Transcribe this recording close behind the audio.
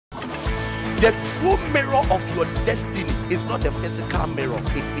The true mirror of your destiny is not the physical mirror,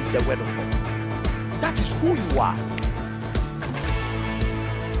 it is the word of God. That is who you are.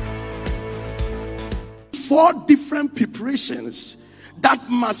 4 different preparations that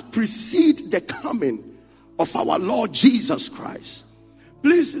must precede the coming of our Lord Jesus Christ.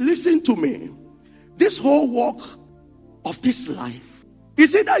 Please listen to me. This whole walk of this life,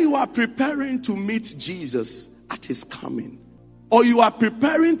 is it that you are preparing to meet Jesus at his coming, or you are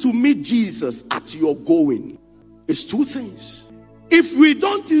preparing to meet Jesus at your going? It's 2 things. If we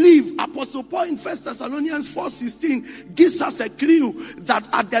don't leave, Apostle Paul in 1 Thessalonians 4:16 gives us a clue that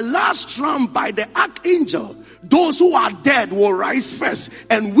at the last trump by the archangel, those who are dead will rise first,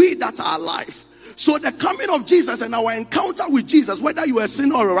 and we that are alive. So the coming of Jesus and our encounter with Jesus, whether you are a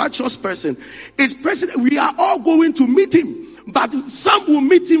sinner or a righteous person, is precedent. We are all going to meet him, but some will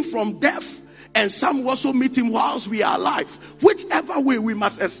meet him from death, and some will also meet him whilst we are alive. Whichever way, we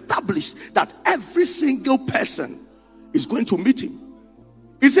must establish that every single person is going to meet him.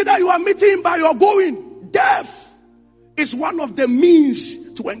 Is it that you are meeting him by your going? Death is one of the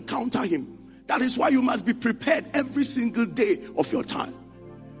means to encounter him. That is why you must be prepared every single day of your time.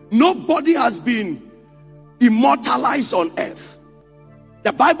 Nobody has been immortalized on earth.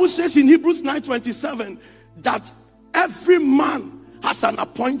 The Bible says in Hebrews 9:27 that every man has an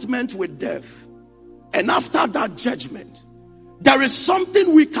appointment with death. And after that judgment, there is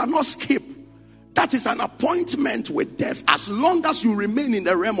something we cannot skip. That is an appointment with death, as long as you remain in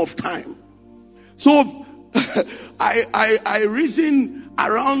the realm of time. So I reason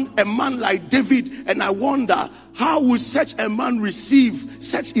around a man like David, and I wonder, how will such a man receive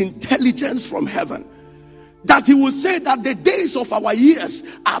such intelligence from heaven that he will say that the days of our years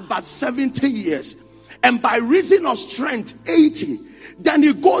are but 70 years, and by reason of strength 80? Then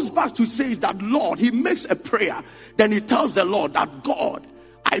he goes back to say that, Lord, he makes a prayer. Then he tells the Lord that, God,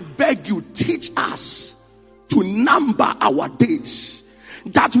 I beg you, teach us to number our days,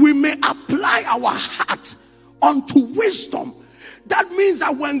 that we may apply our heart unto wisdom. That means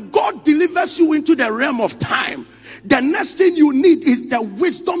that when God delivers you into the realm of time, the next thing you need is the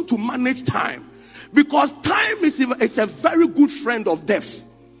wisdom to manage time. Because time is a very good friend of death.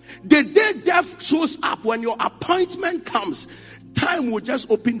 The day death shows up, when your appointment comes, time will just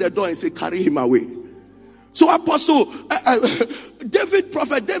open the door and say, carry him away. So David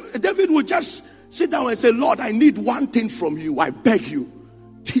will just sit down and say, Lord, I need one thing from you. I beg you,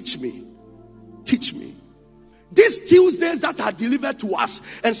 teach me. Teach me. These Tuesdays that are delivered to us,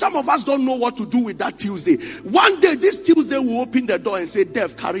 and some of us don't know what to do with that Tuesday. One day, this Tuesday will open the door and say,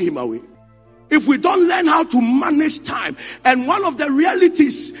 death, carry him away. If we don't learn how to manage time, and one of the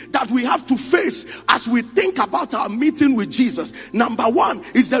realities that we have to face as we think about our meeting with Jesus, number 1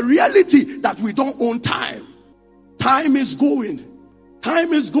 is the reality that we don't own time. Time is going.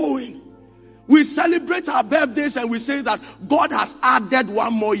 Time is going. We celebrate our birthdays and we say that God has added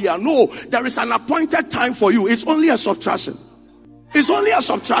 1 more year. No, there is an appointed time for you. It's only a subtraction. It's only a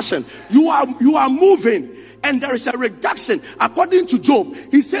subtraction. You are moving. And there is a reduction. According to Job,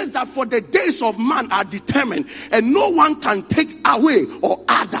 he says that for the days of man are determined, and no one can take away or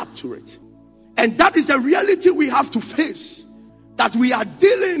add up to it. And that is a reality we have to face, that we are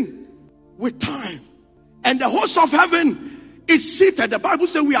dealing with time. And the host of heaven is seated. The Bible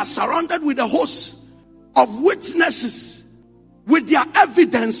says we are surrounded with a host of witnesses with their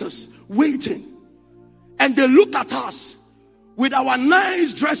evidences waiting. And they look at us with our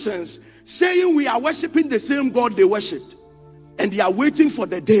nice dresses, saying we are worshiping the same God they worshipped. And they are waiting for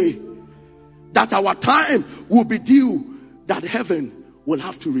the day that our time will be due, that heaven will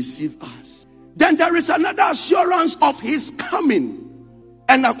have to receive us. Then there is another assurance of his coming.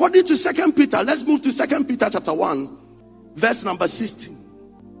 And according to 2 Peter, let's move to 2 Peter chapter 1, verse number 16.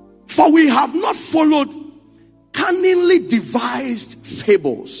 For we have not followed cunningly devised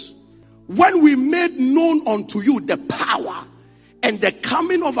fables, when we made known unto you the power and the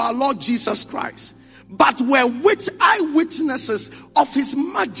coming of our Lord Jesus Christ, but were eyewitnesses of his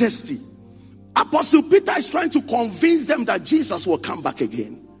majesty. Apostle Peter is trying to convince them that Jesus will come back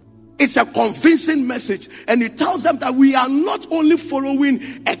again. It's a convincing message, and he tells them that we are not only following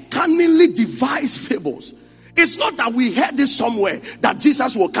a cunningly devised fables. It's not that we heard this somewhere that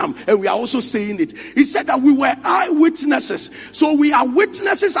Jesus will come and we are also saying it. He said that we were eyewitnesses. So we are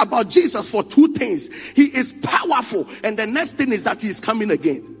witnesses about Jesus for 2 things. He is powerful, and the next thing is that he is coming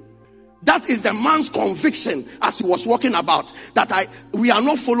again. That is the man's conviction as he was walking about. We are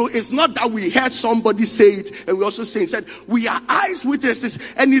not following. It's not that we heard somebody say it and we also say it. He said we are eyewitnesses,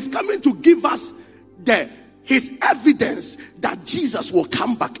 and he's coming to give us his evidence that Jesus will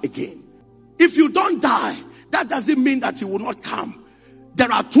come back again. If you don't die, that doesn't mean that he will not come.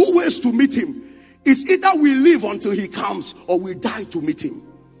 There are two ways to meet him. It's either we live until he comes or we die to meet him.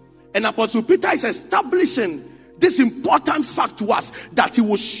 And Apostle Peter is establishing this important fact to us, that he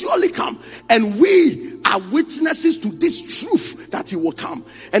will surely come. And we are witnesses to this truth that he will come.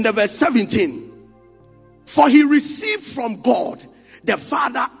 And the verse 17. For he received from God the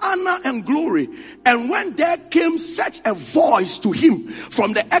Father honor and glory. And when there came such a voice to him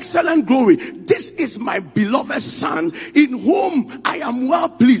from the excellent glory, this is my beloved Son, in whom I am well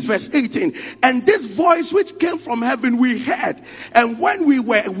pleased. Verse 18. And this voice which came from heaven we heard. And when we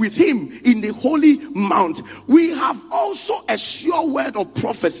were with him in the holy mount, we have also a sure word of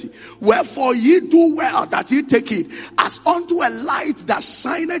prophecy. Wherefore ye do well that ye take it as unto a light that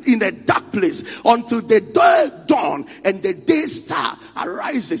shineth in a dark place, until the day dawn and the day star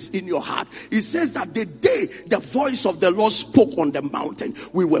arises in your heart. It says that the day the voice of the Lord spoke on the mountain,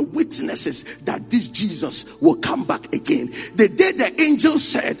 we were witnesses that this Jesus will come back again. The day the angel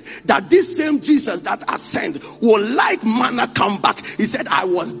said that this same Jesus that ascended will like manna come back, he said, I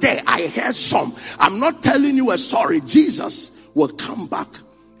was there, I heard some. I'm not telling you a story. Jesus will come back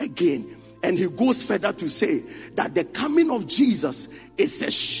again. And he goes further to say that the coming of Jesus is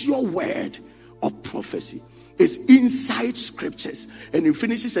a sure word of prophecy. It's inside scriptures. And he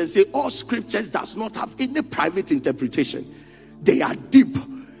finishes and says, all scriptures does not have any private interpretation. They are deep.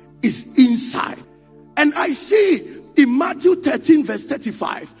 It's inside. And I see in Matthew 13 verse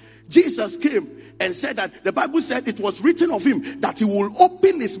 35, Jesus came and said that the Bible said it was written of him that he will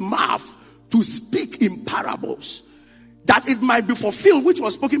open his mouth to speak in parables, that it might be fulfilled, which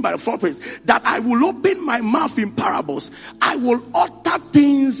was spoken by the prophets, that I will open my mouth in parables. I will utter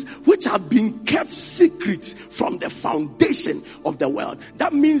things which have been kept secret from the foundation of the world.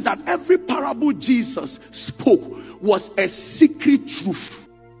 That means that every parable Jesus spoke was a secret truth.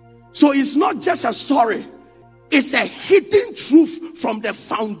 So it's not just a story. It's a hidden truth from the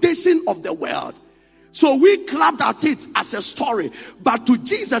foundation of the world. So we clapped at it as a story. But to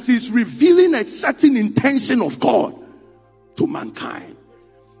Jesus, he's revealing a certain intention of God to mankind.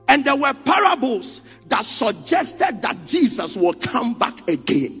 And there were parables that suggested that Jesus will come back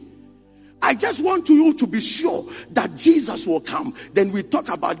again. I just want you to be sure that Jesus will come. Then we talk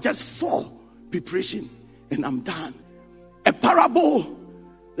about just 4 preparation and I'm done. A parable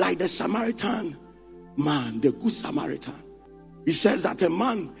like the Samaritan man, the good Samaritan. He says that a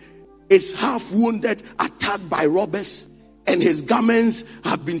man is half wounded, attacked by robbers, and his garments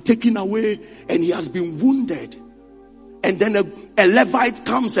have been taken away and he has been wounded. And then a Levite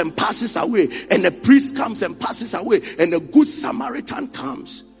comes and passes away, and a priest comes and passes away, and a good Samaritan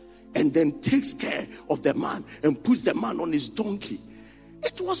comes and then takes care of the man and puts the man on his donkey.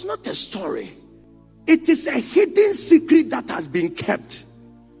 It was not a story. It is a hidden secret that has been kept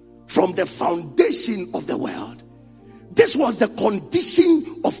from the foundation of the world. This was the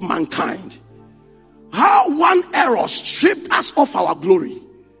condition of mankind. How one error stripped us of our glory.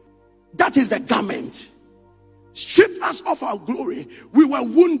 That is the garment. Stripped us of our glory. We were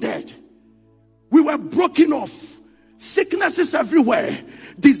wounded. We were broken off. Sicknesses everywhere.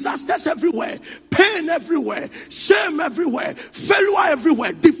 Disasters everywhere. Pain everywhere. Shame everywhere. Failure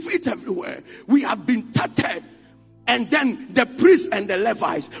everywhere. Defeat everywhere. We have been tattered. And then the priests and the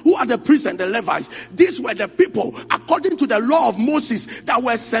Levites. Who are the priests and the Levites? These were the people, according to the law of Moses, that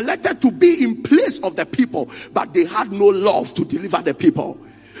were selected to be in place of the people. But they had no love to deliver the people.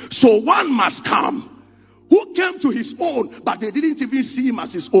 So one must come who came to his own, but they didn't even see him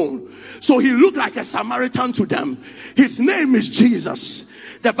as his own. So he looked like a Samaritan to them. His name is Jesus.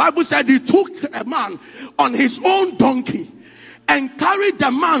 The Bible said he took a man on his own donkey and carried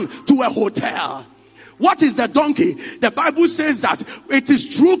the man to a hotel. What is the donkey? The Bible says that it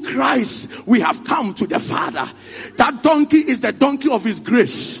is through Christ we have come to the Father. That donkey is the donkey of his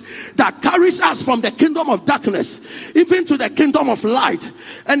grace that carries us from the kingdom of darkness even to the kingdom of light.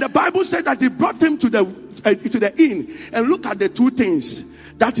 And the Bible said that he brought him to the inn, and look at the 2 things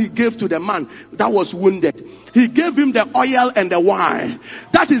that he gave to the man that was wounded. He gave him the oil and the wine.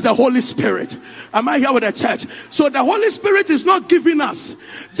 That is the Holy Spirit. Am I here with the church? So the Holy Spirit is not giving us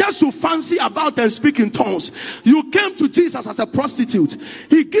just to fancy about and speak in tongues. You came to Jesus as a prostitute.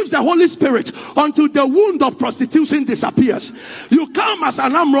 He gives the Holy Spirit until the wound of prostitution disappears. You come as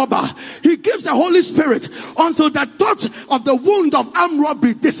an armed robber. He gives the Holy Spirit until the thought of the wound of armed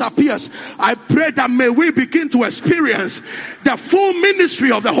robbery disappears. I pray that may we begin to experience the full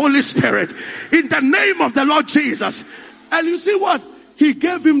ministry of the Holy Spirit in the name of the Lord Jesus. And you see what? He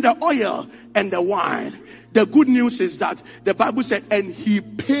gave him the oil and the wine. The good news is that the Bible said, and he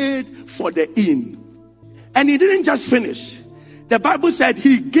paid for the inn. And he didn't just finish. The Bible said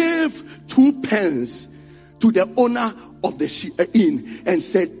he gave 2 pence to the owner of the inn and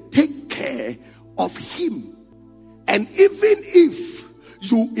said, take care of him. And even if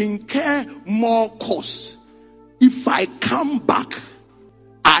you incur more costs, if I come back,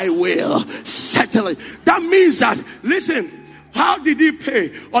 I will settle it. That means that, listen, how did he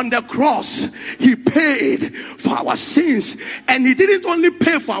pay? On the cross, he paid for our sins. And he didn't only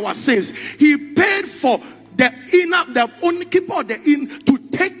pay for our sins, he paid for the only keeper of the inn to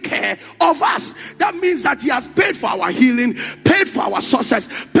take care of us. That means that he has paid for our healing, paid for our success,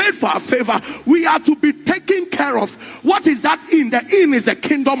 paid for our favor. We are to be taken care of. What is that inn? The inn is the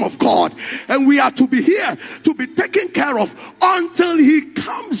kingdom of God. And we are to be here to be taken care of until he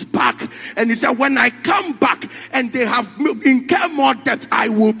comes back. And he said, when I come back and they have incurred more debt, I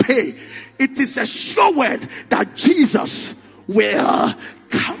will pay. It is a sure word that Jesus will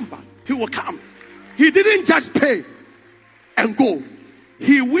come back. He will come. He didn't just pay and go.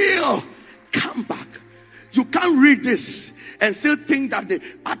 He will come back. You can't read this and still think that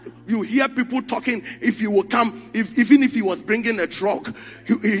you hear people talking, if he will come, even if he was bringing a truck,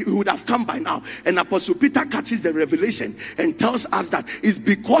 he would have come by now. And Apostle Peter catches the revelation and tells us that it's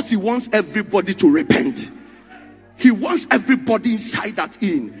because he wants everybody to repent. He wants everybody inside that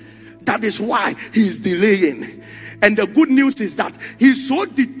inn. That is why he is delaying. And the good news is that he's so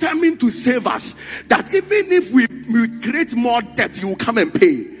determined to save us that even if we create more debt, he will come and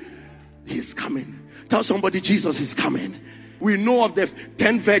pay. He's coming. Tell somebody, Jesus is coming. We know of the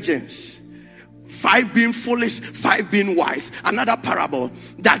 10 virgins, 5 being foolish, 5 being wise. Another parable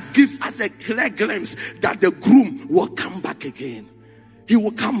that gives us a clear glimpse that the groom will come back again. He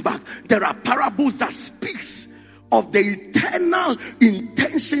will come back. There are parables that speaks of the eternal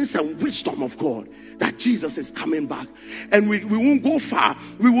intentions and wisdom of God, that Jesus is coming back. And we won't go far.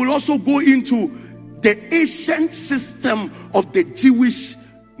 We will also go into the ancient system of the Jewish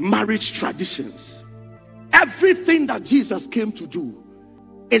marriage traditions. Everything that Jesus came to do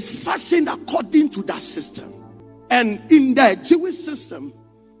is fashioned according to that system. And in the Jewish system,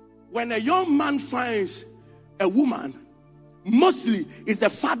 when a young man finds a woman, mostly it's the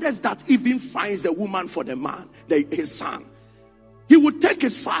fathers that even finds the woman for the man, his son. He would take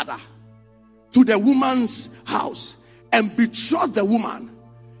his father to the woman's house and betroth the woman.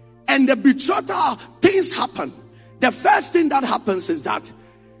 And the betrothal, things happen. The first thing that happens is that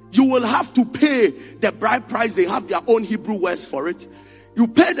you will have to pay the bride price. They have their own Hebrew words for it. You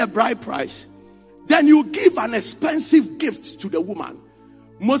pay the bride price. Then you give an expensive gift to the woman.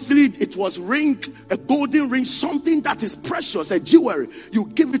 Mostly it was ring, a golden ring, something that is precious, a jewelry. You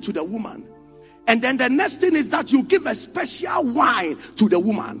give it to the woman. And then the next thing is that you give a special wine to the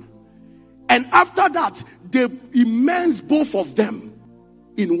woman. And after that, they immerse both of them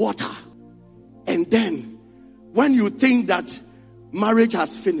in water. And then, when you think that marriage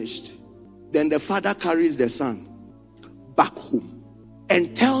has finished, then the father carries the son back home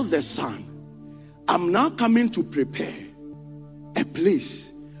and tells the son, I'm now coming to prepare a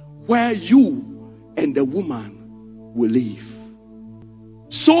place where you and the woman will live.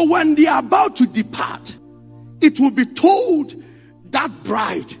 So when they are about to depart, it will be told that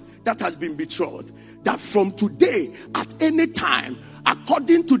bride that has been betrothed that from today, at any time,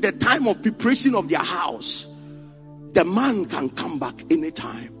 according to the time of preparation of their house, the man can come back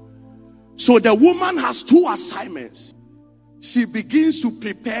anytime. So the woman has 2 assignments. She begins to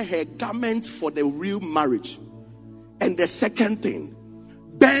prepare her garments for the real marriage. And the second thing,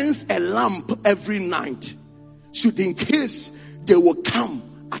 burns a lamp every night, should in case they will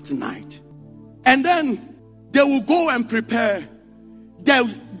come at night. And then they will go and prepare.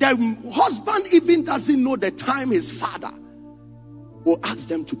 The husband even doesn't know the time his father will ask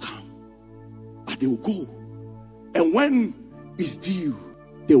them to come. But they will go. And when it's due,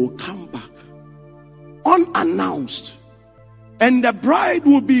 they will come back unannounced. And the bride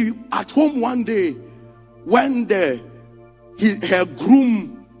will be at home one day when her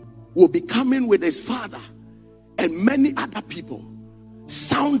groom will be coming with his father and many other people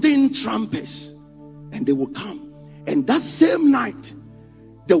sounding trumpets, and they will come. And that same night,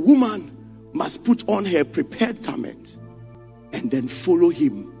 the woman must put on her prepared garment and then follow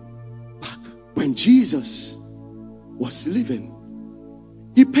him back. When Jesus was living,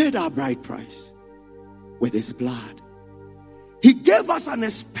 he paid our bride price with his blood. He gave us an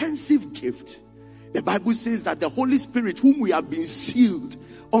expensive gift. The Bible says that the Holy Spirit, whom we have been sealed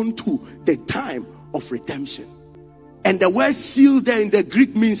unto the time of redemption. And the word sealed there in the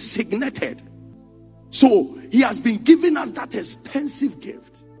Greek means signated. So he has been giving us that expensive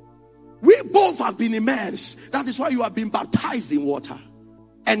gift. We both have been immersed. That is why you have been baptized in water.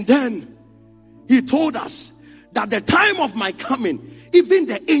 And then he told us that the time of my coming Even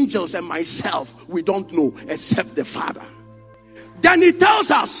the angels and myself, we don't know except the Father. Then he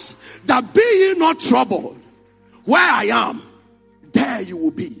tells us that be ye not troubled. Where I am, there you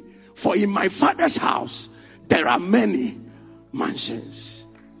will be. For in my Father's house, there are many mansions.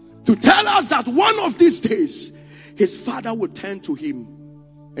 To tell us that one of these days, his father would turn to him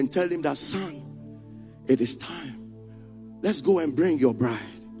and tell him that, son, it is time. Let's go and bring your bride.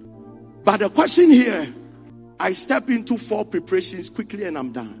 But the question here, I step into 4 preparations quickly and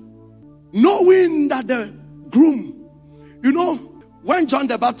I'm done. Knowing that the groom, when John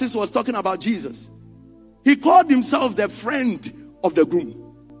the Baptist was talking about Jesus, he called himself the friend of the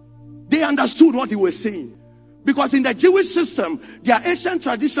groom. They understood what he was saying. Because in the Jewish system, their ancient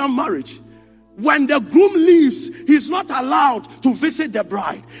traditional marriage, when the groom leaves, he's not allowed to visit the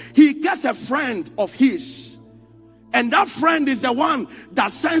bride. He gets a friend of his. And that friend is the one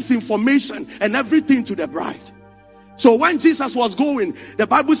that sends information and everything to the bride. So when Jesus was going, the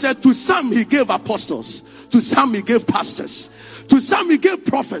Bible said to some he gave apostles, to some he gave pastors, to some he gave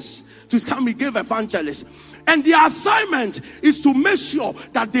prophets, to some he gave evangelists. And the assignment is to make sure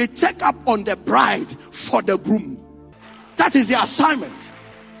that they check up on the bride for the groom. That is the assignment.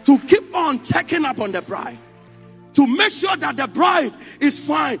 To keep on checking up on the bride. To make sure that the bride is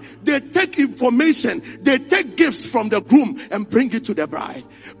fine. They take information. They take gifts from the groom and bring it to the bride.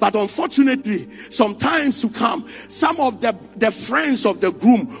 But unfortunately, sometimes to come, some of the friends of the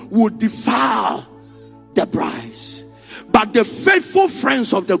groom would defile the brides. But the faithful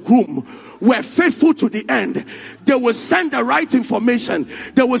friends of the groom were faithful to the end. They will send the right information.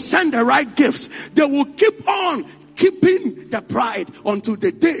 They will send the right gifts. They will keep on keeping the bride until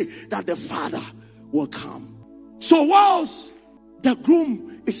the day that the father will come. So whilst the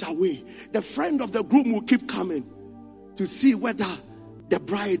groom is away, the friend of the groom will keep coming to see whether the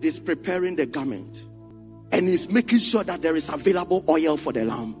bride is preparing the garment and is making sure that there is available oil for the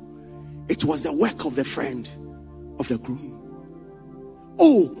lamp. It was the work of the friend of the groom.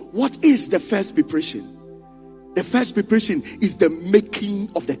 Oh, what is the first preparation? The first preparation is the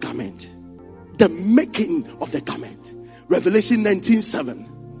making of the garment. The making of the garment. Revelation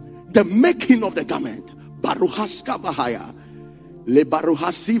 19:7. The making of the garment. Baruhaska Mahaya. Le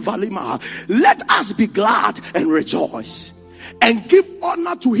Baruhasi Valima. Let us be glad and rejoice and give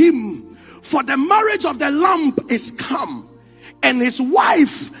honor to him, for the marriage of the Lamb is come, and his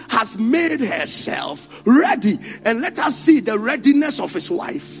wife has made herself ready. And let us see the readiness of his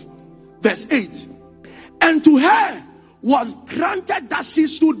wife. Verse 8. And to her was granted that she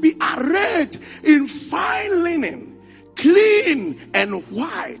should be arrayed in fine linen, clean and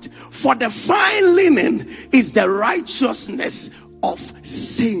white. For the fine linen is the righteousness of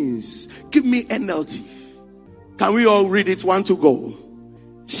saints. Give me NLT. Can we all read it? 1 to go.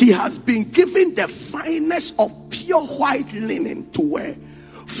 She has been given the finest of pure white linen to wear.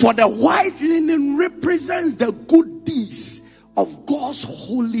 For the white linen represents the good deeds of God's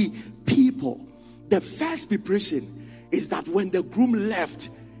holy people. The first preparation is that when the groom left,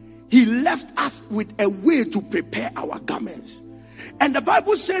 he left us with a way to prepare our garments. And the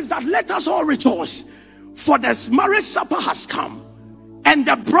Bible says that let us all rejoice, for the marriage supper has come, and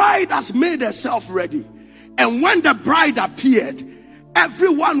the bride has made herself ready. And when the bride appeared,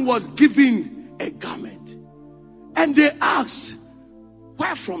 everyone was given a garment. And they asked,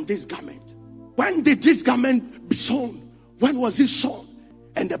 where from this garment? When did this garment be sewn? When was it sewn?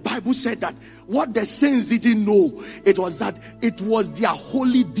 And the Bible said that what the saints didn't know, it was that it was their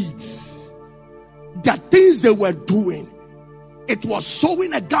holy deeds. The things they were doing. It was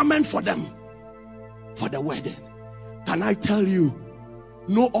sewing a garment for them for the wedding. Can I tell you,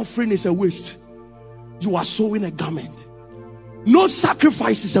 no offering is a waste. You are sewing a garment. No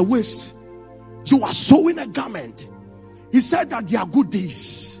sacrifice is a waste. You are sewing a garment. He said that they are good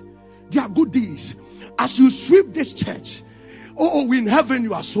deeds. They are good deeds. As you sweep this church, oh, in heaven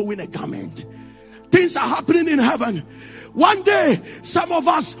you are sewing a garment. Things are happening in heaven. One day, some of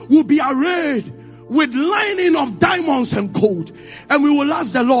us will be arrayed with lining of diamonds and gold. And we will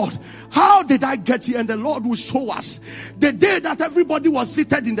ask the Lord, how did I get here? And the Lord will show us. The day that everybody was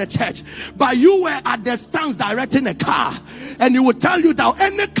seated in the church, but you were at the stands directing a car. And he will tell you that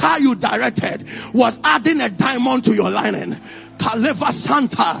any car you directed was adding a diamond to your lining. Kaleva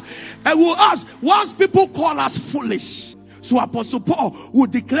Santa. And we'll ask, once people call us foolish. So Apostle Paul will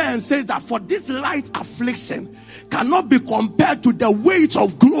declare and says that for this light affliction cannot be compared to the weight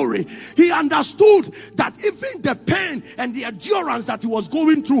of glory. He understood that even the pain and the endurance that he was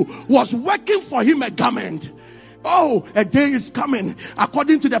going through was working for him a garment. Oh, a day is coming.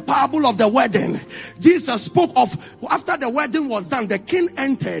 According to the parable of the wedding, Jesus spoke of after the wedding was done, the king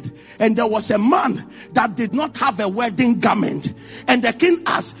entered and there was a man that did not have a wedding garment. And the king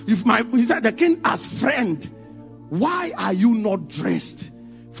asked, the king asked, friend, why are you not dressed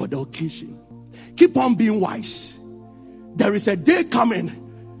for the occasion? Keep on being wise. There is a day coming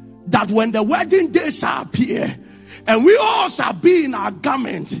that when the wedding day shall appear, and we all shall be in our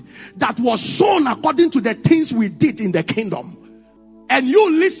garment that was sewn according to the things we did in the kingdom. And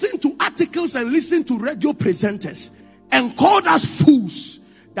you listen to articles and listen to radio presenters and called us fools.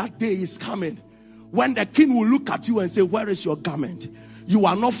 That day is coming when the king will look at you and say, where is your garment? You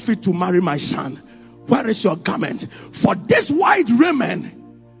are not fit to marry my son. Where is your garment? For this white raiment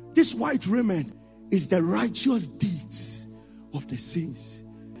is the righteous deeds of the saints.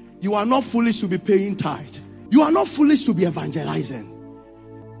 You are not foolish to be paying tithe. You are not foolish to be evangelizing.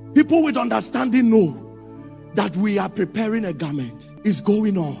 People with understanding know that we are preparing a garment. It's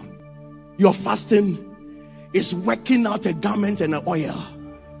going on. Your fasting is working out a garment and an oil.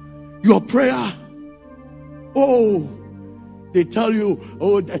 Your prayer, they tell you,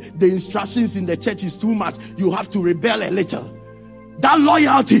 the instructions in the church is too much. You have to rebel a little. That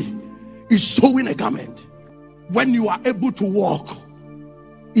loyalty is sewing a garment. When you are able to walk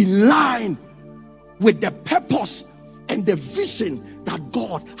in line with the purpose and the vision that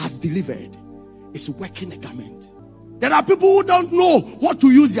God has delivered, is working a garment. There are people who don't know what to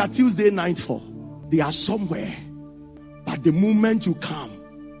use their Tuesday night for. They are somewhere. But the moment you come,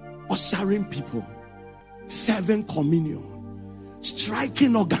 ushering people, serving communion,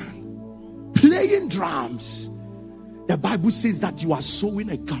 striking organ, playing drums, the Bible says that you are sewing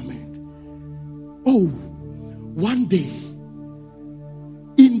a garment. Oh, one day,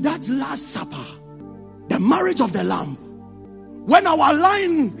 in that last supper, the marriage of the Lamb, when our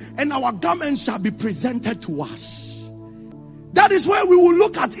line and our garments shall be presented to us, that is where we will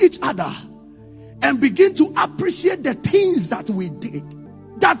look at each other and begin to appreciate the things that we did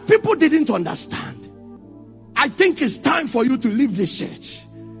that people didn't understand. I think it's time for you to leave this church.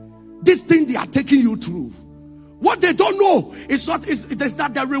 This thing they are taking you through, what they don't know is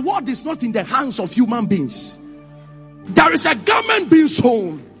that the reward is not in the hands of human beings. There is a garment being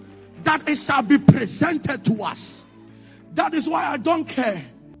sewn that it shall be presented to us. That is why I don't care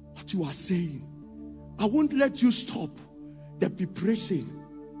what you are saying. I won't let you stop the preparation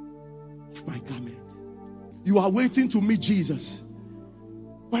of my garment. You are waiting to meet Jesus.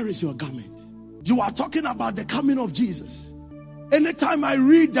 Where is your garment? You are talking about the coming of Jesus. Anytime I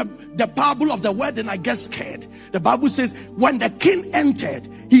read the parable of the wedding, I get scared. The Bible says, when the king entered,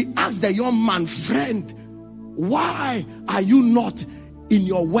 he asked the young man, friend, why are you not in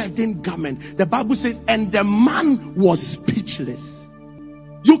your wedding garment? The Bible says, and the man was speechless.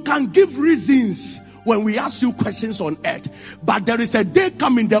 You can give reasons when we ask you questions on earth, but there is a day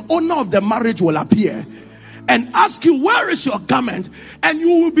coming, the owner of the marriage will appear and ask you, where is your garment? And you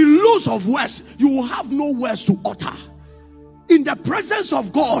will be loose of words. You will have no words to utter. In the presence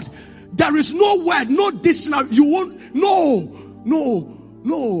of God, there is no word, no dictionary. You won't, no.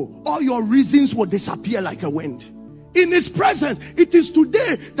 All your reasons will disappear like a wind. In his presence, it is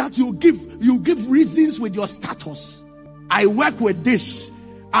today that you give reasons with your status. I work with this.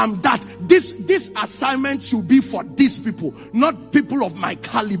 That this assignment should be for these people, not people of my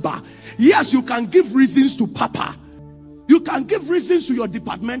caliber. Yes, you can give reasons to Papa. You can give reasons to your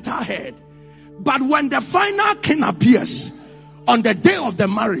departmental head. But when the final king appears on the day of the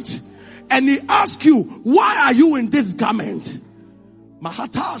marriage, and he asks you, why are you in this garment?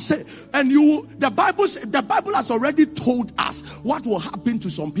 Mahata said, and the Bible has already told us what will happen to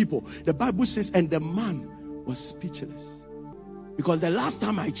some people. The Bible says, and the man was speechless. Because the last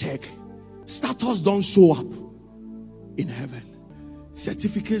time I checked, status don't show up in heaven.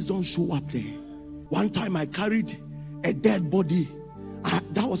 Certificates don't show up there. One time I carried a dead body.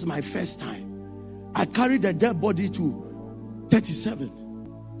 That was my first time. I carried a dead body to 37.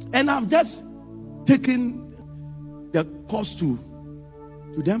 And I've just taken the corpse to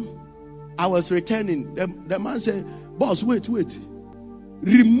them. I was returning. The man said, boss, wait.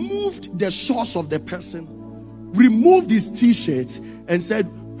 Removed the shorts of the person, removed his t-shirt and said,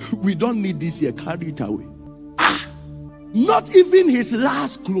 we don't need this here, carry it away. Not even his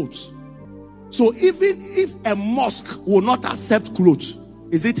last clothes. So even if a mosque will not accept clothes,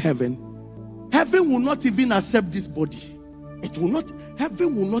 is it heaven? Heaven will not even accept this body.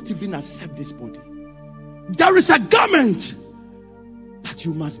 Heaven will not even accept this body. There is a garment that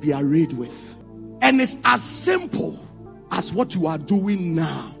you must be arrayed with. And it's as simple as what you are doing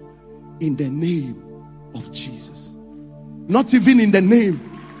now in the name of Jesus. Not even in the name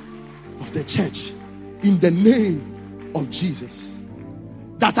of the church. in the name of Jesus.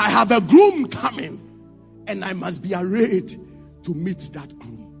 That I have a groom coming and I must be arrayed to meet that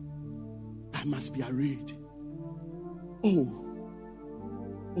groom. I must be arrayed. Oh,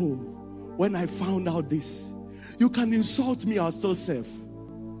 when I found out this, you can insult me, I'll still serve.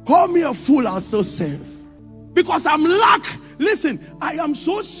 Call me a fool, I'll still serve. Because I'm listen, I am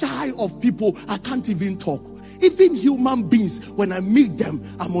so shy of people, I can't even talk. Even human beings, when I meet them,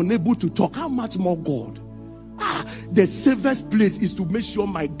 I'm unable to talk. How much more God? The safest place is to make sure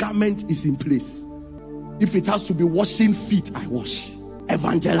my garment is in place. If it has to be washing feet, I wash.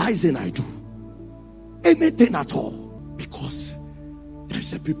 Evangelizing, I do. Anything at all. Because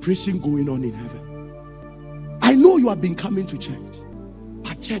there's a preparation going on in heaven. I know you have been coming to church,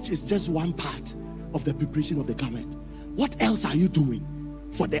 but church is just one part of the preparation of the garment. What else are you doing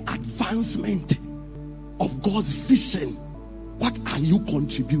for the advancement of God's vision? What are you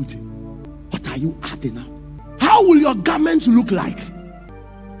contributing? What are you adding up? How will your garment look like?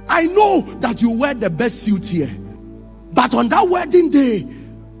 I know that you wear the best suit here, but on that wedding day,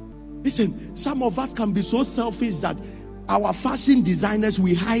 listen, some of us can be so selfish that our fashion designers,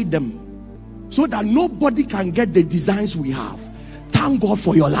 we hide them so that nobody can get the designs we have. Thank God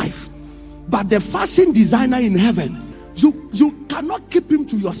for your life. But the fashion designer in heaven, you cannot keep him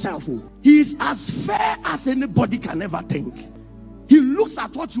to yourself. He is as fair as anybody can ever think. He looks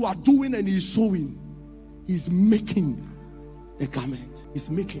at what you are doing and he's showing. He's making the garment. He's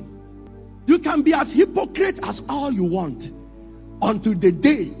making. You can be as hypocrite as all you want until the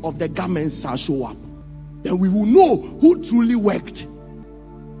day of the garments shall show up. Then we will know who truly worked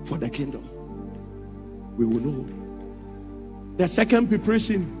for the kingdom. We will know. The second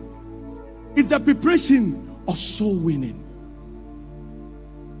preparation is the preparation of soul winning.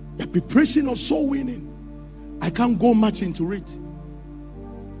 The preparation of soul winning. I can't go much into it.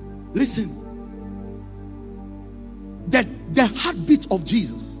 Listen. The heartbeat of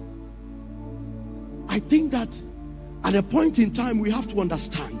Jesus. I think that at a point in time we have to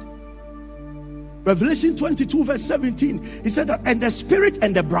understand. Revelation 22 verse 17, he said that, and the Spirit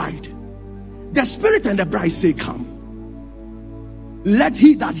and the bride say, come. Let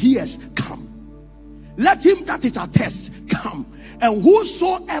he that hears come. Let him that is athirst come. And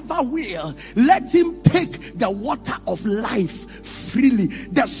whosoever will, let him take the water of life freely.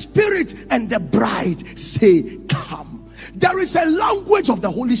 The Spirit and the bride say, come. There is a language of the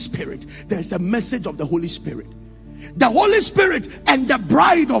Holy Spirit. There is a message of the Holy Spirit. The Holy Spirit and the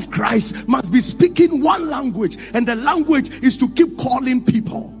bride of Christ must be speaking one language, and the language is to keep calling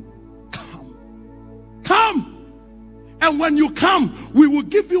people. Come. Come. And when you come, we will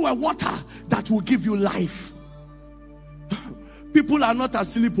give you a water that will give you life. People are not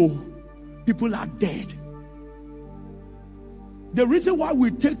asleep. People are dead. The reason why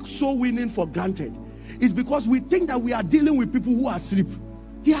we take soul winning for granted is because we think that we are dealing with people who are asleep.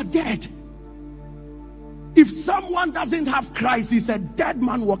 They are dead. If someone doesn't have Christ, he's a dead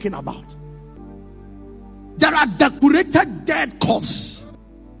man walking about. There are decorated dead corpses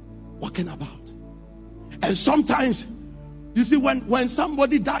walking about. And sometimes, you see, when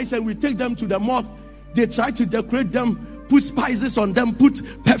somebody dies and we take them to the morgue, they try to decorate them, put spices on them, put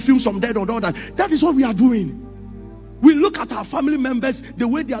perfumes on them, and all that. That is what we are doing. We look at our family members, the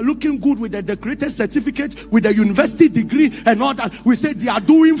way they are looking good with the decorated certificate, with a university degree and all that. We say they are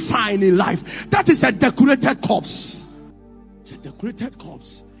doing fine in life. That is a decorated corpse. It's a decorated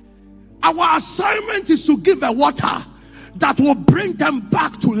corpse. Our assignment is to give a water that will bring them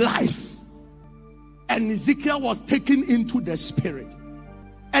back to life. And Ezekiel was taken into the Spirit.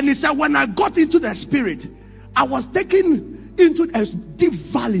 And he said, when I got into the Spirit, I was taken into a deep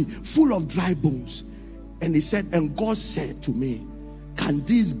valley full of dry bones. And he said, and God said to me, can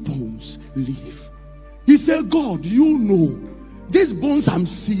these bones live? He said, God, you know, these bones I'm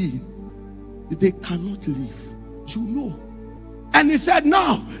seeing, they cannot live. You know. And he said,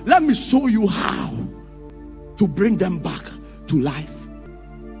 now, let me show you how to bring them back to life.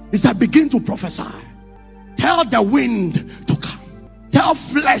 He said, begin to prophesy. Tell the wind to come. Tell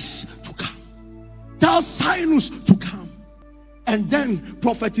flesh to come. Tell sinus to come. And then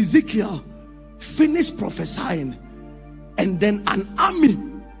Prophet Ezekiel finished prophesying, and then an army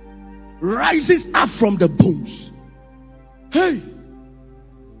rises up from the bones. Hey,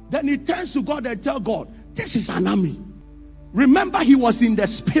 then he turns to God and tells God, this is an army. Remember, he was in the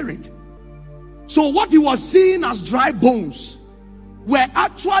Spirit. So what he was seeing as dry bones were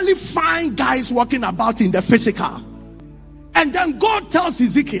actually fine guys walking about in the physical. And then God tells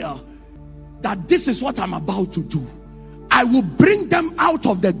Ezekiel that this is what I'm about to do. I will bring them out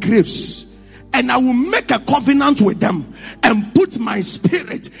of the graves, and I will make a covenant with them and put my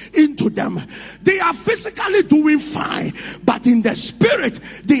spirit into them. They are physically doing fine, but in the spirit,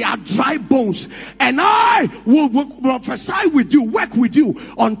 they are dry bones. And I will prophesy with you, work with you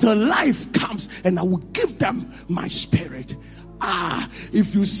until life comes, and I will give them my spirit.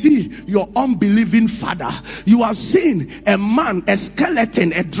 If you see your unbelieving father, you have seen a man, a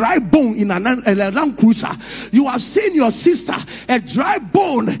skeleton, a dry bone in a Land Cruiser. You have seen your sister, a dry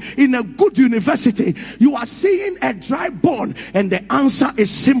bone in a good university. You are seeing a dry bone, and the answer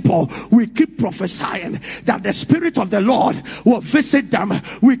is simple. We keep prophesying that the Spirit of the Lord will visit them.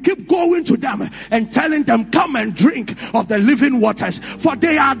 We keep going to them and telling them, come and drink of the living waters, for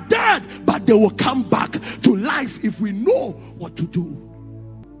they are dead, but they will come back to life if we know what to do.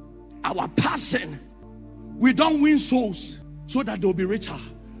 Our passion, we don't win souls so that they'll be richer.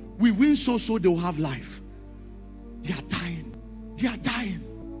 We win souls so they'll have life. They are dying. They are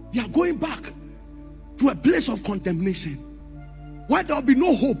dying. They are going back to a place of condemnation where there'll be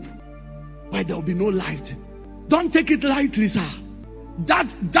no hope, where there'll be no light. Don't take it lightly, sir.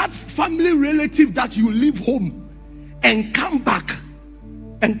 That family relative that you leave home and come back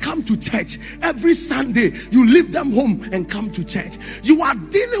and come to church every Sunday, you leave them home and come to church. You are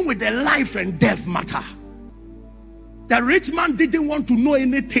dealing with a life and death matter. The rich man didn't want to know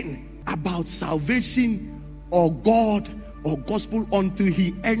anything about salvation or God or gospel until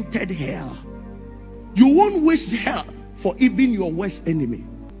he entered hell. You won't wish hell for even your worst enemy.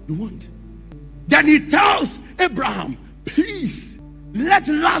 You won't. Then he tells Abraham, please let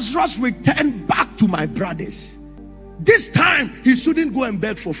Lazarus return back to my brothers. This time, he shouldn't go and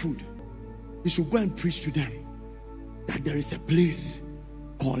beg for food. He should go and preach to them that there is a place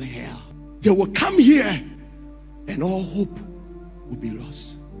called hell. They will come here and all hope will be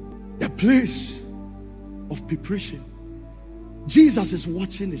lost. The place of preparation. Jesus is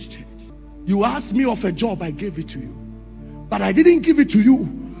watching his church. You asked me of a job, I gave it to you. But I didn't give it to you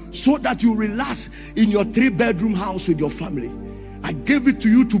so that you relax in your 3-bedroom house with your family. I gave it to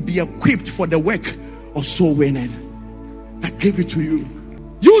you to be equipped for the work of soul winning. I gave it to you.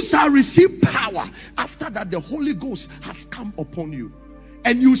 You shall receive power after that the Holy Ghost has come upon you,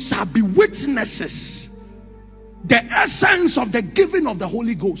 and you shall be witnesses. The essence of the giving of the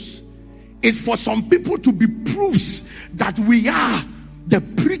Holy Ghost is for some people to be proofs that we are the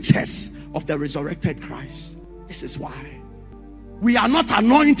preachers of the resurrected Christ. This is why we are not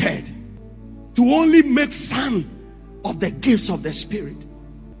anointed to only make fun of the gifts of the Spirit.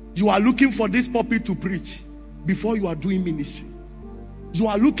 You are looking for this pulpit to preach before you are doing ministry. You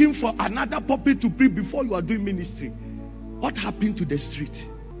are looking for another pulpit to preach before you are doing ministry. What happened to the street?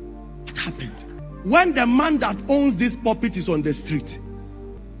 What happened? When the man that owns this pulpit is on the street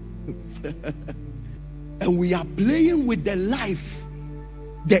and we are playing with the life,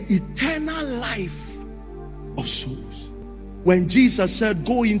 the eternal life of souls. When Jesus said,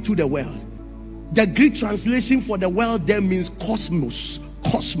 go into the world, the Greek translation for the world there means cosmos.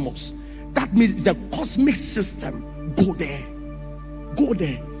 Cosmos. That means the cosmic system. Go there. Go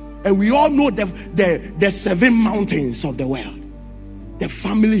there. And we all know the 7 mountains of the world. The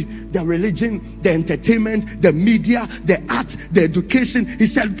family, the religion, the entertainment, the media, the art, the education. He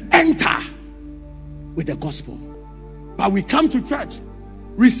said, enter with the gospel. But we come to church,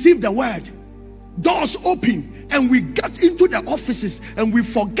 receive the word, doors open, and we get into the offices and we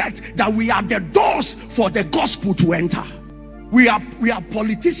forget that we are the doors for the gospel to enter. We are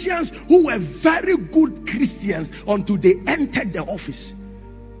politicians who were very good Christians until they entered the office.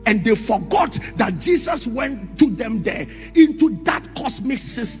 And they forgot that Jesus went to them there into that cosmic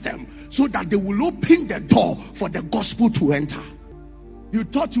system so that they will open the door for the gospel to enter. You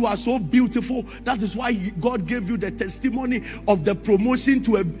thought you are so beautiful. That is why God gave you the testimony of the promotion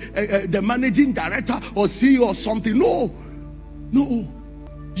to the managing director or CEO or something. No.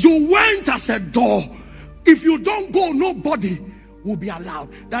 You went as a door. If you don't go, nobody will be allowed.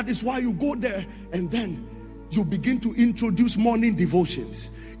 That is why you go there and then you begin to introduce morning devotions,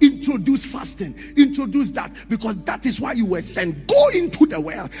 introduce fasting, introduce that, because that is why you were sent. Go into the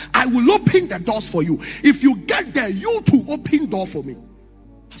world. I will open the doors for you. If you get there, you too open door for me.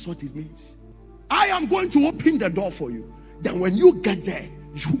 That's what it means. I am going to open the door for you. Then when you get there,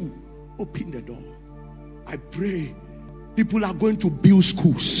 you open the door. I pray people are going to build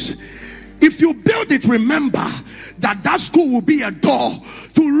schools. If you build it, remember that school will be a door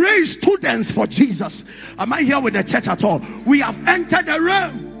to raise students for Jesus. Am I here with the church at all? We have entered the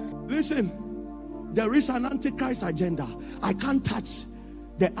realm. Listen, there is an antichrist agenda. I can't touch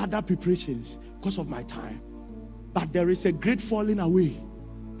the other preparations because of my time. But there is a great falling away.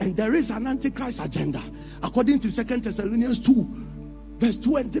 And there is an antichrist agenda. According to 2 Thessalonians 2, verse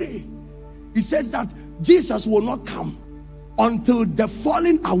 2 and 3. He says that Jesus will not come until the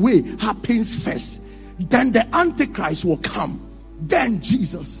falling away happens first. Then the Antichrist will come. Then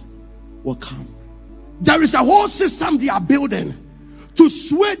Jesus will come. There is a whole system they are building to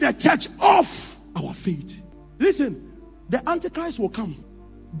sway the church off our faith. Listen, the Antichrist will come,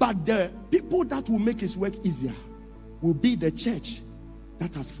 but the people that will make his work easier will be the church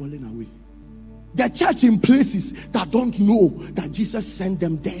that has fallen away. The church in places that don't know that Jesus sent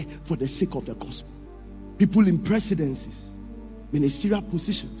them there for the sake of the gospel. People in presidencies, ministerial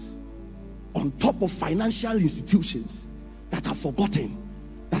positions, on top of financial institutions that have forgotten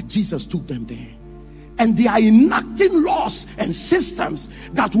that Jesus took them there. And they are enacting laws and systems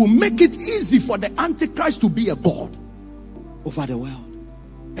that will make it easy for the Antichrist to be a god over the world.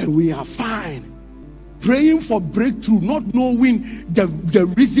 And we are fine praying for breakthrough, not knowing the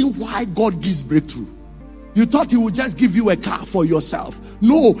reason why God gives breakthrough. You thought he would just give you a car for yourself.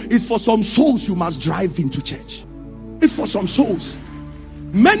 No, it's for some souls you must drive into church. It's for some souls.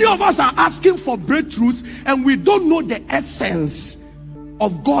 Many of us are asking for breakthroughs and we don't know the essence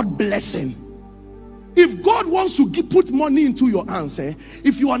of God blessing. If God wants to put money into your hands,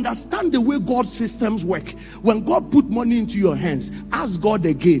 if you understand the way God's systems work, when God put money into your hands, ask God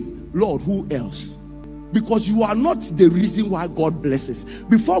again, Lord, who else? Because you are not the reason why God blesses.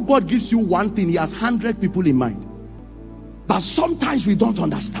 Before God gives you one thing, he has 100 people in mind. But sometimes we don't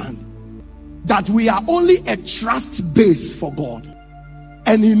understand that we are only a trust base for God.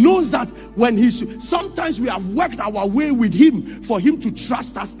 And he knows that sometimes we have worked our way with him for him to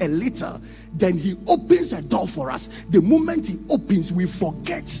trust us a little. Then he opens a door for us. The moment he opens, we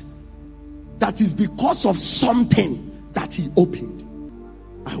forget that is because of something that he opened.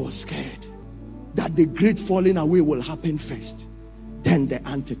 I was scared that the great falling away will happen first. Then the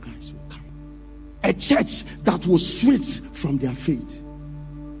Antichrist will come. A church that will switch from their faith.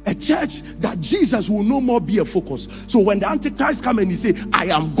 A church that Jesus will no more be a focus. So when the Antichrist comes and he say, I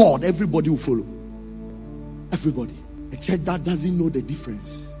am God, everybody will follow. Everybody. A church that doesn't know the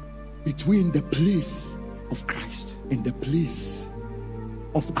difference between the place of Christ and the place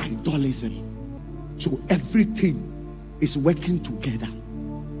of idolism. So everything is working together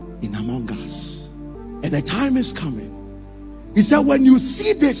in among us. And a time is coming. He said, when you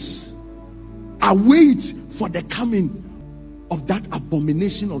see this, await for the coming of that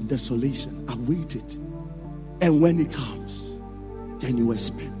abomination of desolation. Await it. And when it comes, then you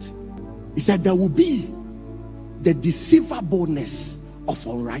expect. He said there will be the deceivableness of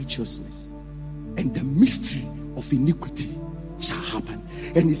unrighteousness, and the mystery of iniquity shall happen.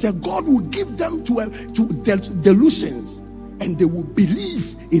 And he said God will give them to delusions, and they will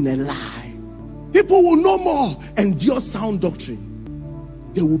believe in a lie. People will no more endure sound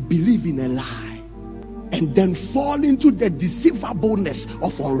doctrine. They will believe in a lie and then fall into the deceivableness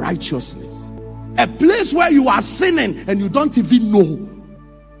of unrighteousness. A place where you are sinning and you don't even know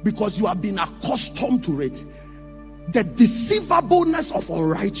because you have been accustomed to it. The deceivableness of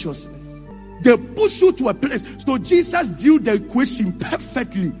unrighteousness. They push you to a place. So Jesus drew the equation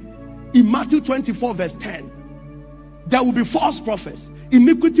perfectly in Matthew 24 verse 10. There will be false prophets.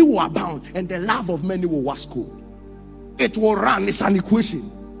 Iniquity will abound and the love of many will wax cold. It will run. It's an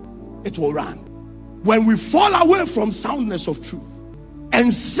equation. It will run. When we fall away from soundness of truth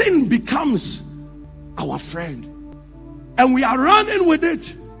and sin becomes our friend and we are running with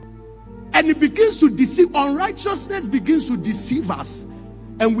it and it begins to deceive, unrighteousness begins to deceive us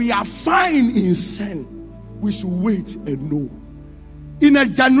and we are fine in sin, we should wait and know. In a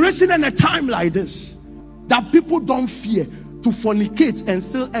generation and a time like this, that people don't fear to fornicate and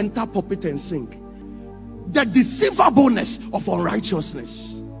still enter pulpit and sing. The deceivableness of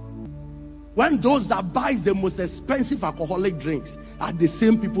unrighteousness. When those that buys the most expensive alcoholic drinks are the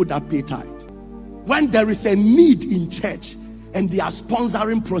same people that pay tithe. When there is a need in church and they are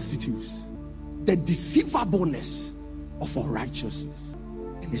sponsoring prostitutes, the deceivableness of unrighteousness,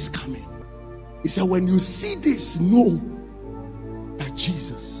 and it's coming. He said, when you see this, know that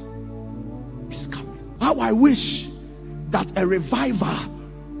Jesus is coming. How I wish that a revival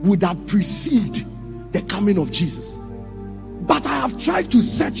would have preceded the coming of Jesus. But I have tried to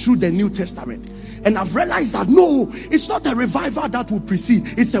search through the New Testament and I've realized that no, it's not a revival that will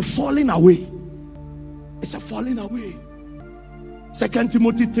precede. It's a falling away. It's a falling away. 2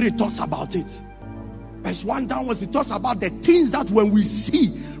 Timothy 3 talks about it. Verse 1 downwards, it talks about the things that when we see,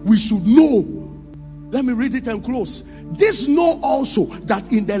 we should know. Let me read it and close. This know also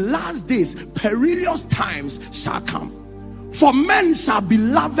that in the last days, perilous times shall come. For men shall be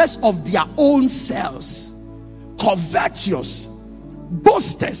lovers of their own selves, covetous,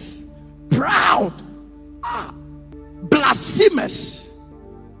 boasters, proud, blasphemous,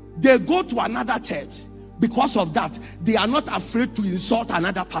 They go to another church. Because of that, they are not afraid to insult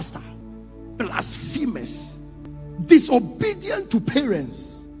another pastor. Blasphemous, disobedient to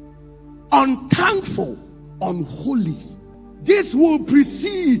parents, unthankful, unholy. This will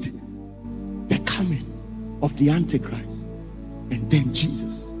precede the coming of the Antichrist, and then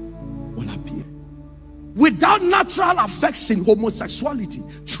Jesus will appear. Without natural affection, homosexuality,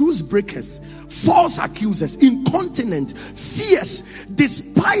 truth breakers, false accusers, incontinent, fierce,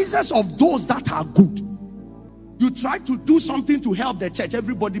 despisers of those that are good. You try to do something to help the church,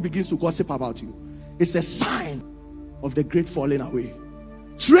 everybody begins to gossip about you. It's a sign of the great falling away.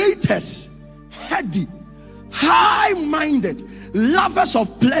 Traitors, heady, high-minded, lovers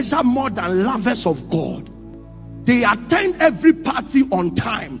of pleasure more than lovers of God. They attend every party on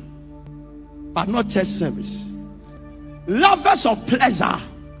time, but not church service. Lovers of pleasure.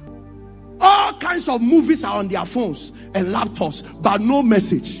 All kinds of movies are on their phones and laptops, but no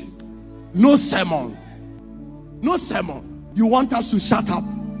message, no sermon. No sermon. You want us to shut up?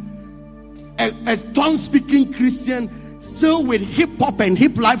 A tongue-speaking Christian still with hip-hop and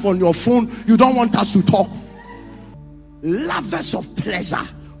hip life on your phone, you don't want us to talk. Lovers of pleasure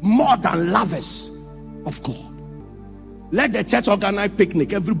more than lovers of God. Let the church organize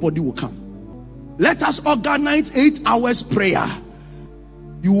picnic, everybody will come. Let us organize 8 hours prayer.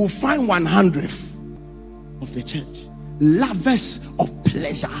 You will find 100th of the church. Lovers of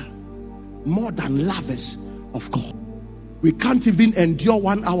pleasure more than lovers of God. We can't even endure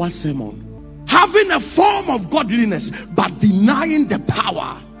 1 hour sermon. Having a form of godliness but denying the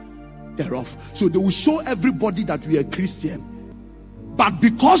power thereof. So they will show everybody that we are Christian, but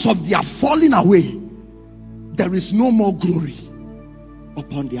because of their falling away, there is no more glory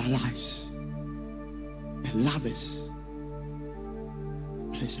upon their lives. The lovers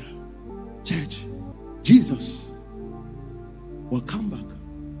pleasure. Church, Jesus will come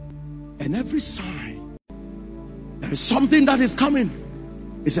back, and every sign, there is something that is coming.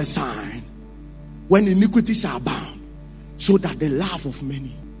 It's a sign. When iniquity shall abound, so that the love of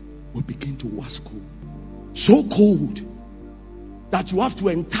many will begin to wax cold. So cold that you have to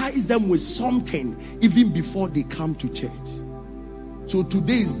entice them with something even before they come to church. So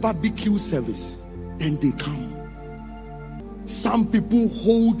today is barbecue service, then they come. Some people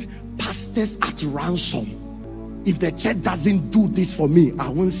hold pastors at ransom. If the church doesn't do this for me, I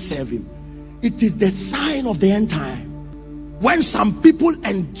won't serve him. It is the sign of the end time. When some people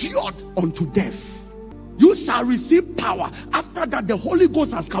endured unto death, you shall receive power. After that, the Holy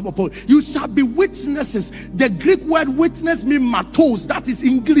Ghost has come upon you. You shall be witnesses. The Greek word witness means matos. That is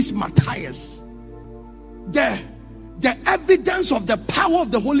English Matthias. The evidence of the power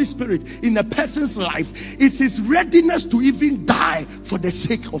of the Holy Spirit in a person's life is his readiness to even die for the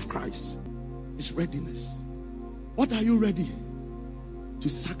sake of Christ. His readiness. What are you ready to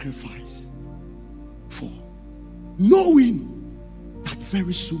sacrifice for? Knowing that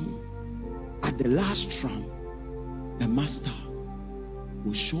very soon, at the last trump, the master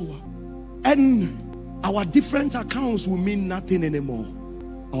will show up, and our different accounts will mean nothing anymore.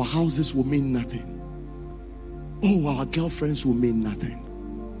 Our houses will mean nothing. Oh, our girlfriends will mean nothing.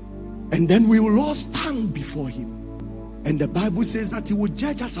 And then we will all stand before him, and the Bible says that he will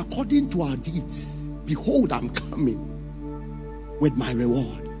judge us according to our deeds. Behold, I'm coming with my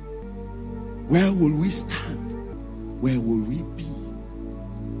reward. Where will we stand? Where will we be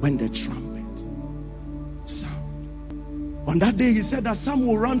when the trumpet sound? On that day, he said that some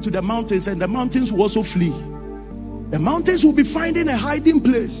will run to the mountains, and the mountains will also flee. The mountains will be finding a hiding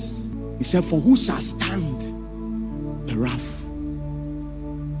place. He said, for who shall stand the wrath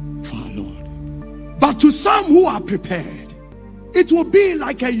of our Lord? But to some who are prepared, it will be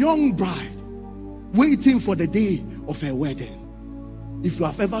like a young bride waiting for the day of her wedding. If you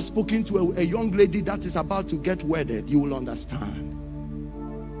have ever spoken to a young lady that is about to get wedded, you will understand.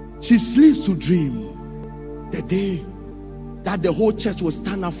 She sleeps to dream the day that the whole church will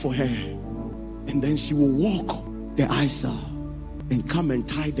stand up for her, and then she will walk the aisle and come and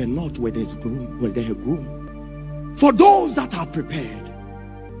tie the knot where there's groom. For those that are prepared,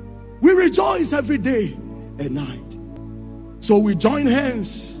 we rejoice every day and night. So we join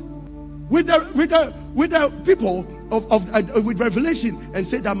hands with the people with Revelation and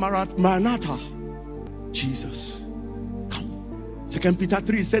say that Maranatha, Jesus, come. 2 Peter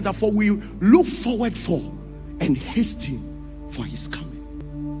 3 says that for we look forward for and hasten for his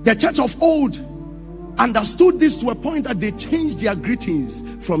coming. The church of old understood this to a point that they changed their greetings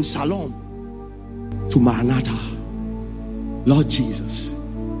from Shalom to Maranatha. Lord Jesus,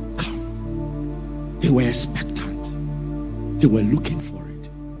 come. They were expectant. They were looking for it.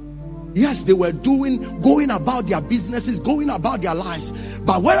 Yes, they were going about their businesses, going about their lives.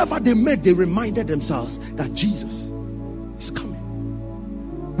 But wherever they met, they reminded themselves that Jesus is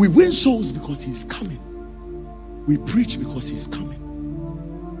coming. We win souls because he's coming. We preach because he's coming.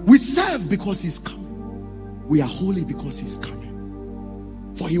 We serve because he's coming. We are holy because he's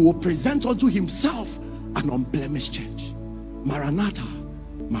coming. For he will present unto himself an unblemished church. Maranatha,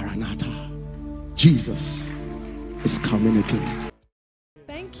 Maranatha. Jesus is coming again.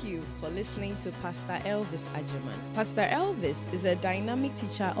 Thank you for listening to Pastor Elvis Agyemang. Pastor Elvis is a dynamic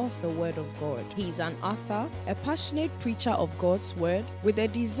teacher of the Word of God. He is an author, a passionate preacher of God's Word, with a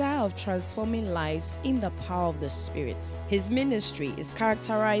desire of transforming lives in the power of the Spirit. His ministry is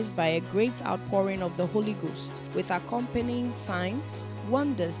characterized by a great outpouring of the Holy Ghost, with accompanying signs,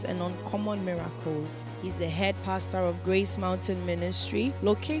 wonders, and uncommon miracles. He's the head pastor of Grace Mountain Ministry,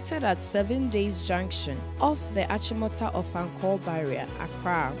 located at 7 Days Junction, off the Achimota of Ankor Barrier,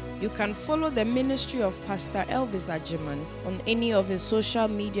 Accra. You can follow the ministry of Pastor Elvis Agyemang on any of his social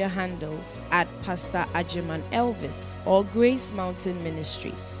media handles at Pastor Agyemang Elvis or Grace Mountain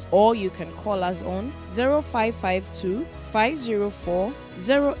Ministries. Or you can call us on 0552 504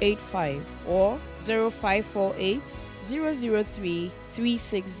 085 or 0548 003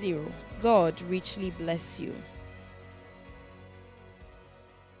 360. God richly bless you.